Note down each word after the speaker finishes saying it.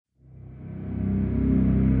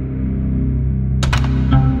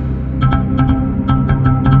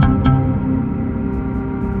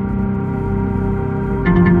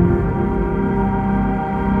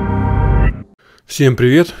Всем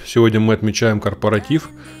привет! Сегодня мы отмечаем корпоратив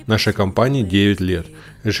нашей компании 9 лет.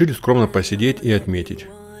 Решили скромно посидеть и отметить.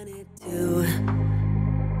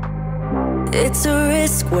 It's a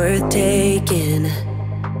risk worth taking,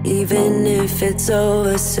 even if it's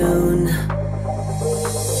over soon.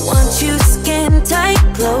 Want you skin tight,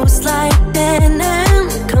 close like denim.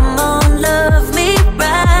 Come on, love me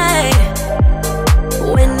right.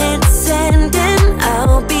 When it's ending,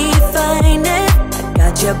 I'll be fine. I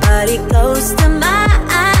got your body close to mine.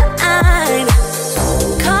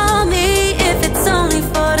 Call me if it's only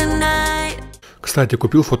for tonight. Кстати,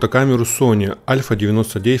 купил фотокамеру Sony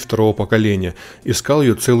A99 второго поколения. Искал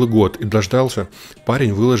ее целый год и дождался.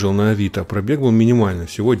 Парень выложил на Авито. Пробег был минимальный,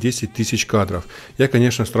 всего 10 тысяч кадров. Я,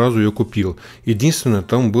 конечно, сразу ее купил. Единственное,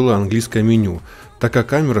 там было английское меню. Такая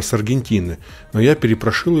камера с Аргентины. Но я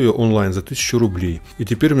перепрошил ее онлайн за 1000 рублей. И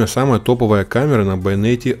теперь у меня самая топовая камера на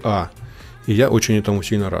байонете А. И я очень этому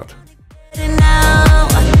сильно рад.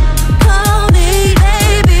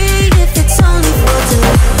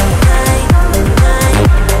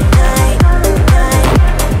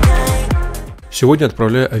 Сегодня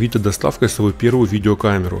отправляю Авито доставкой свою первую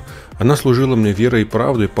видеокамеру. Она служила мне верой и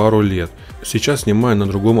правдой пару лет. Сейчас снимаю на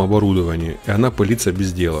другом оборудовании, и она пылится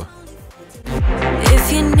без дела.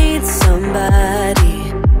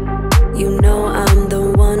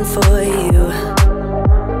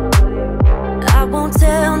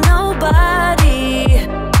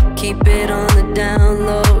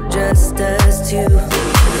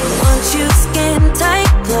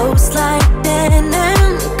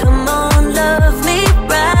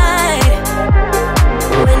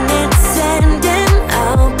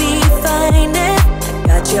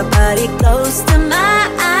 Your body close to mine.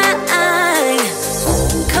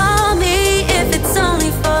 Call me if it's only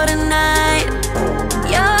for tonight.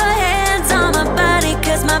 Your hands on my body,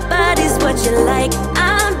 cause my body's what you like.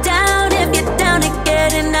 I'm down if you're down to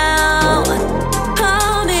get it now.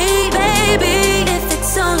 Call me, baby, if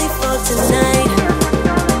it's only for tonight.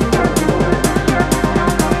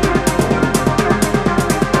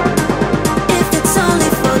 If it's only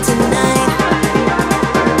for tonight.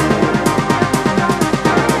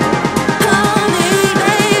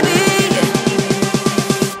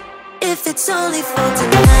 It's only for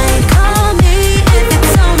tonight. Call me if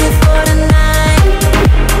it's only for tonight.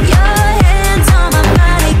 Your hands on my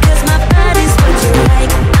body, cause my body's what you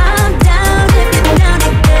like. I'm down if you're down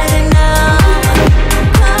to get it now.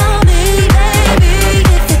 Call me, baby,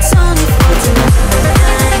 if it's only for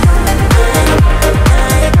tonight. If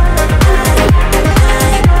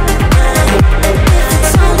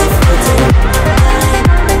it's only for tonight.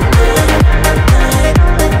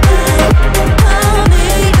 Call me,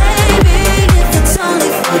 baby, if it's only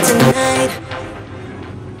for tonight.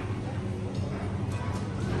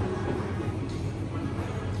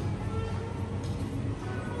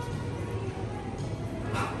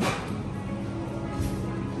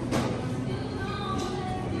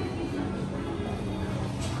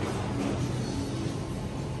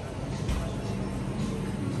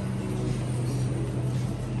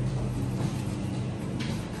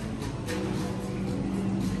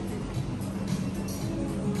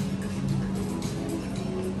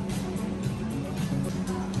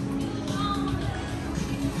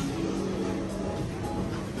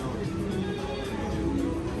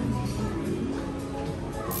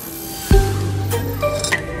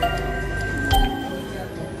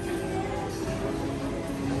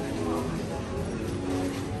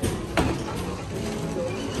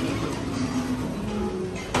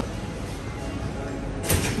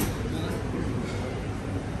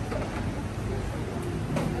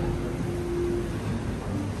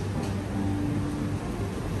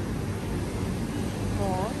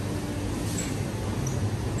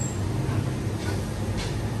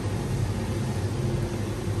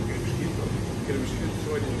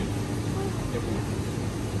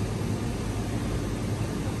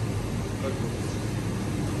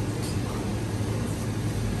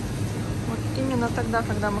 Вот именно тогда,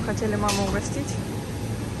 когда мы хотели маму угостить.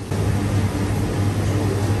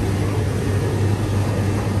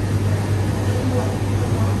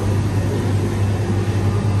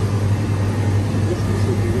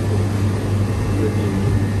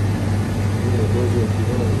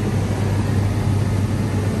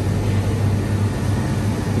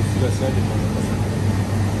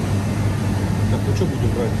 Так, ну что будем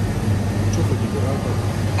брать? Что хотите, рака?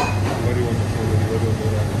 Вареный, вареный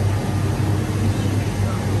рак.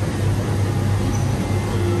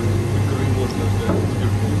 Можно взять.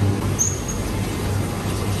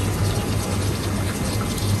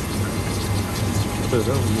 Это,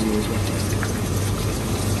 да,